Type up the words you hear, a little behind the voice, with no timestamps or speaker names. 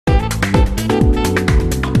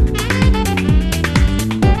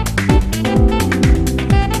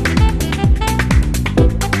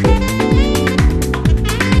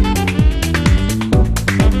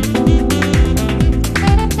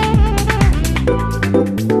want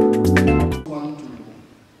to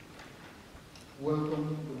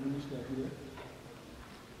welcome the minister here.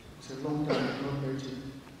 It's a long time I've not met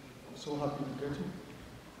him. I'm so happy to get him.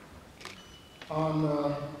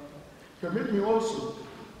 And permit me also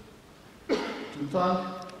to thank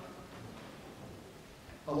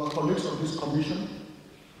our colleagues of this commission.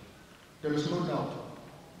 There is no doubt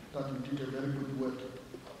that you did a very good work,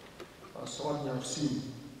 as what we have seen.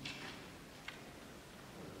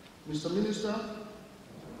 Mr. Minister,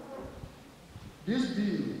 this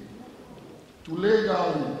bill to lay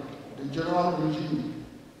down the general regime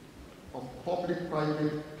of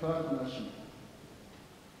public-private partnership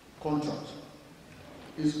contracts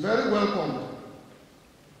is very welcome,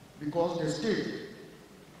 because the state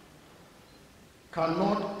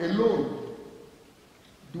cannot alone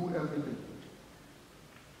do everything.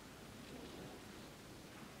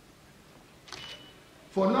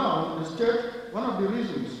 For now, the state, one of the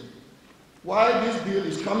reasons why this bill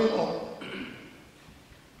is coming up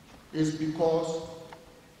is because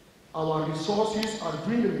our resources are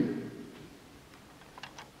dwindling.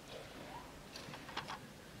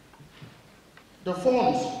 The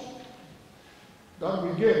funds that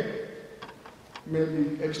we get may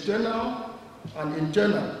be external and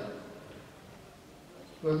internal.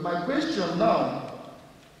 But my question now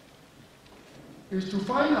is to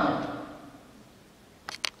find out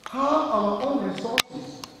how our own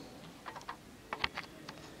resources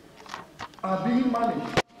are being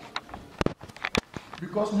managed.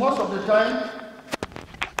 Because most of the time,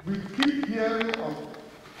 we keep hearing of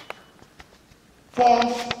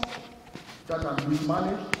funds that are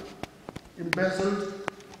mismanaged, embezzled,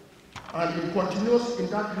 and it continues in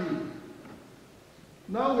that way.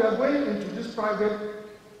 Now we are going into this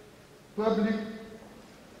private-public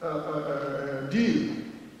deal.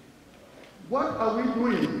 What are we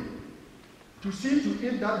doing to see to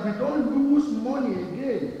it that we don't lose money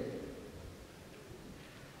again?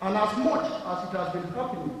 And as much as it has been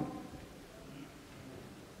happening.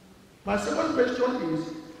 My second question is,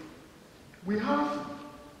 we have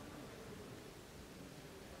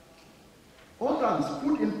organs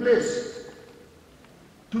put in place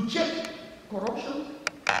to check corruption,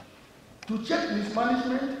 to check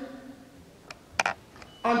mismanagement,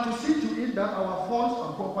 and to see to it that our funds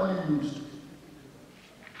are properly used.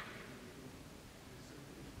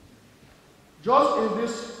 Just in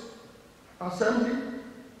this assembly,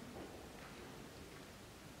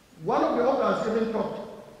 one of the organs even talked.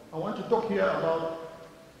 I want to talk here about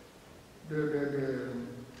the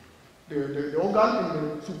organ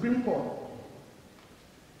in the Supreme Court.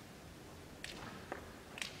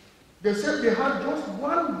 They said they had just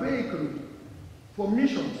one vehicle for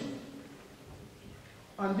missions.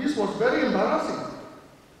 And this was very embarrassing.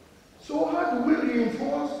 So how do we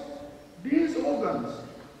reinforce these organs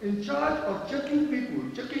in charge of checking people,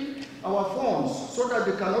 checking our funds, so that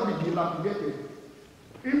they cannot be dilapidated,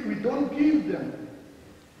 if we don't give them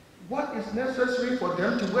what is necessary for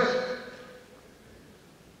them to work?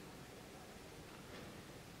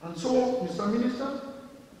 And so, Mr. Minister,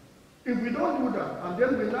 if we don't do that, and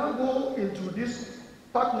then we now go into this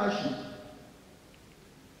partnership,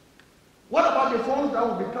 what about the funds that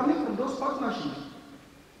will be coming from those partnerships?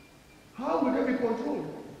 How will they be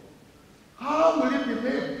controlled? How will it be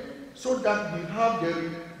made so that we have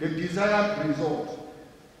the desired result?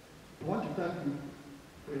 I want to thank you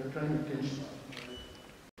for your kind attention.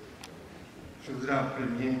 Je voudrais en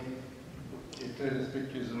premier et très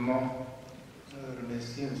respectueusement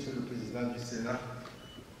remercier Monsieur le Président du Sénat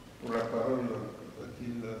pour la parole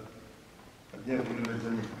qu'il a bien voulu me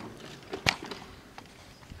donner.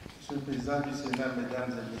 Monsieur le Président du Sénat,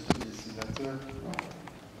 Mesdames et Messieurs les sénateurs,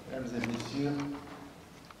 Mesdames et Messieurs,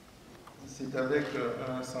 c'est avec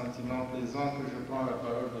un sentiment plaisant que je prends la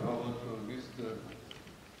parole devant votre auguste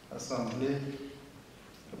Assemblée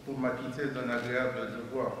pour m'acquitter d'un agréable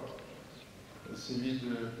devoir, celui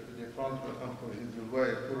de défendre un projet de loi,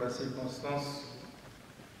 et pour la circonstance,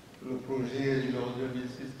 le projet numéro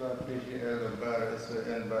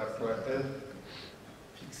 2006-PGL-SEN-3L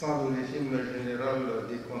fixant le régime général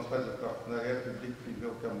des contrats de partenariat public-privé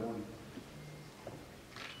au Cameroun.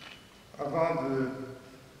 Avant de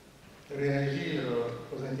réagir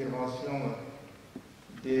aux interventions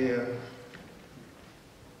des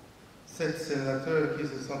 7 sénateurs qui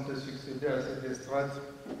se sont succédés à cette estrade,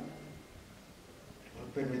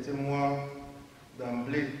 permettez-moi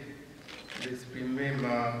d'emblée d'exprimer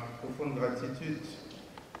ma profonde gratitude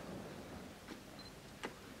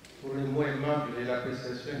pour les mots aimables et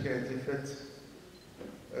l'appréciation qui a été faite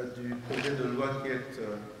du projet de loi qui est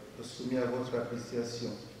soumis à votre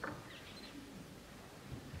appréciation.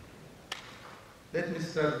 Let me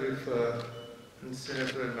start with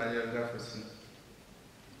Senator Emmanuel Ngafessen.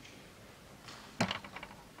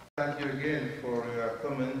 Thank you again for your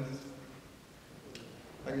comments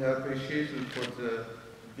and your appreciation for the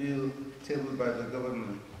bill tabled by the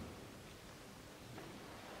government.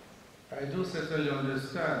 I do certainly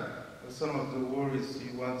understand some of the worries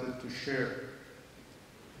you wanted to share.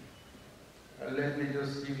 Let me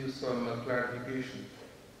just give you some clarification.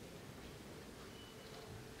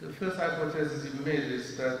 The first hypothesis you made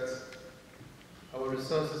is that our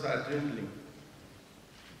resources are dwindling.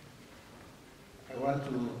 I want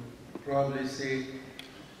to probably say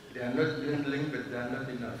they are not dwindling, but they are not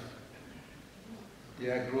enough. They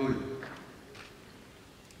are growing.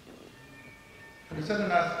 And the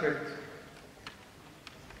second aspect,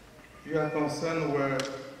 your concern were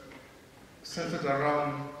centered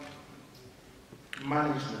around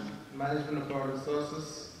management of our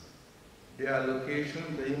resources, their allocation,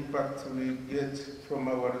 the impact we get from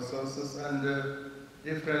our resources, and the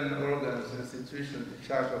different organs, institutions in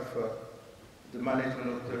charge of the management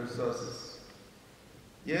of the resources.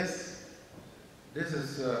 Yes, this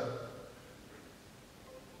is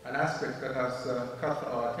an aspect that has caught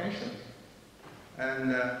our attention.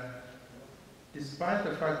 And despite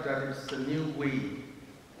the fact that it's a new way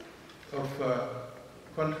of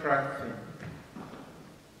contracting,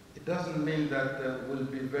 it doesn't mean that we'll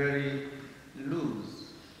be very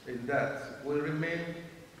loose in that. We'll remain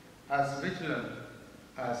as vigilant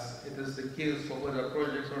as it is the case for other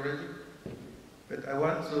projects already. But I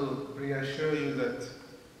want to reassure you that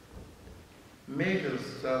measures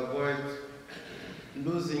to avoid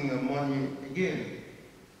losing money again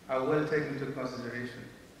are well taken into consideration.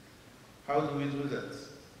 How do we do that?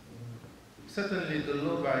 Certainly the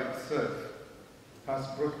law by itself has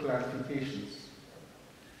brought clarifications.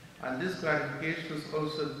 And these clarifications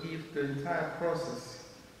also give the entire process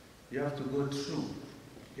you have to go through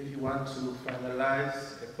if you want to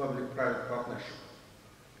finalize a public-private partnership.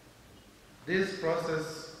 This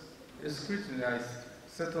process is scrutinized,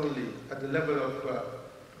 certainly at the level of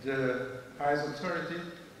the highest authority,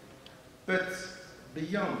 but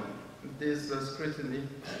beyond this scrutiny,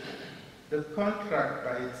 the contract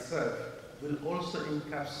by itself will also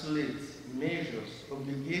encapsulate measures,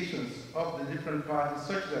 obligations of the different parties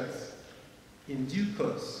such that in due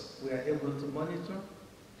course we are able to monitor,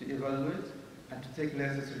 to evaluate, and to take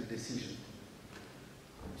necessary decisions.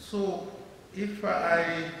 So if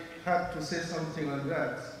I had to say something on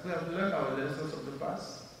that, we have learned our lessons of the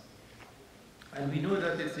past. And we know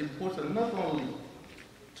that it's important not only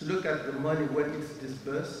to look at the money when it's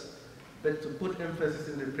disbursed, but to put emphasis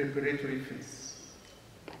in the preparatory phase.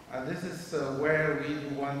 And this is where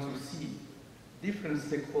we want to see different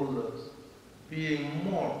stakeholders being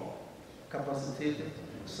more capacitated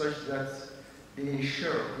such that they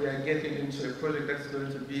ensure we are getting into a project that's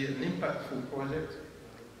going to be an impactful project,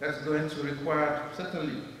 that's going to require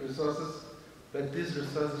certainly resources, but these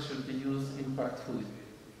resources should be used impactfully.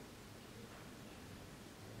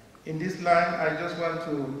 In this line, I just want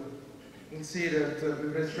to say that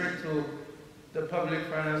with respect to the public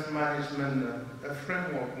finance management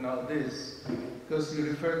framework nowadays, because you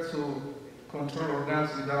refer to control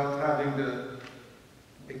organs without having the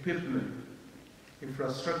equipment,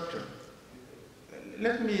 infrastructure.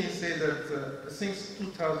 Let me say that since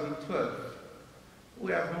 2012,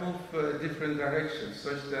 we have moved different directions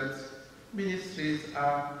such that ministries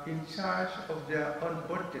are in charge of their own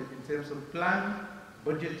budget in terms of planning,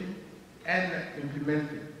 budgeting, and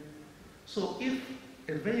implementing. So if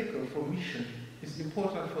a vehicle for mission is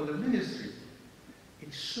important for the ministry,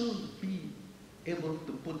 it should be able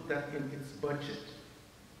to put that in its budget.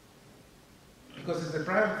 Because it's a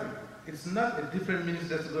priority. It's not a different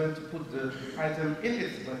ministry that's going to put the item in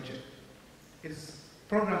its budget. It's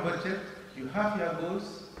program budget, you have your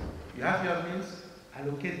goals, you have your means,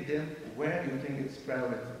 allocate them where you think it's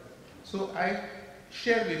priority. So I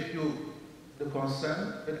share with you the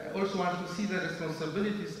concern, but I also want to see the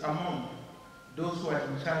responsibilities among those who are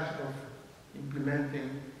in charge of implementing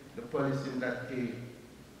the policy in that area.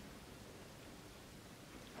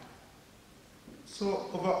 So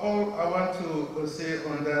overall, I want to say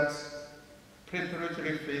on that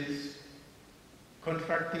preparatory phase,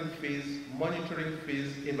 contracting phase, monitoring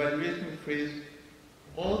phase, evaluating phase,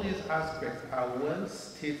 all these aspects are well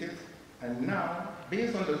stated, and now,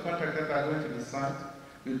 based on the contract that are going to be signed,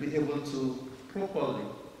 we'll be able to properly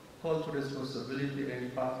call to responsibility any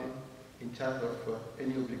party in charge of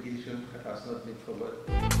any obligation that has not been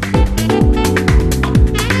covered.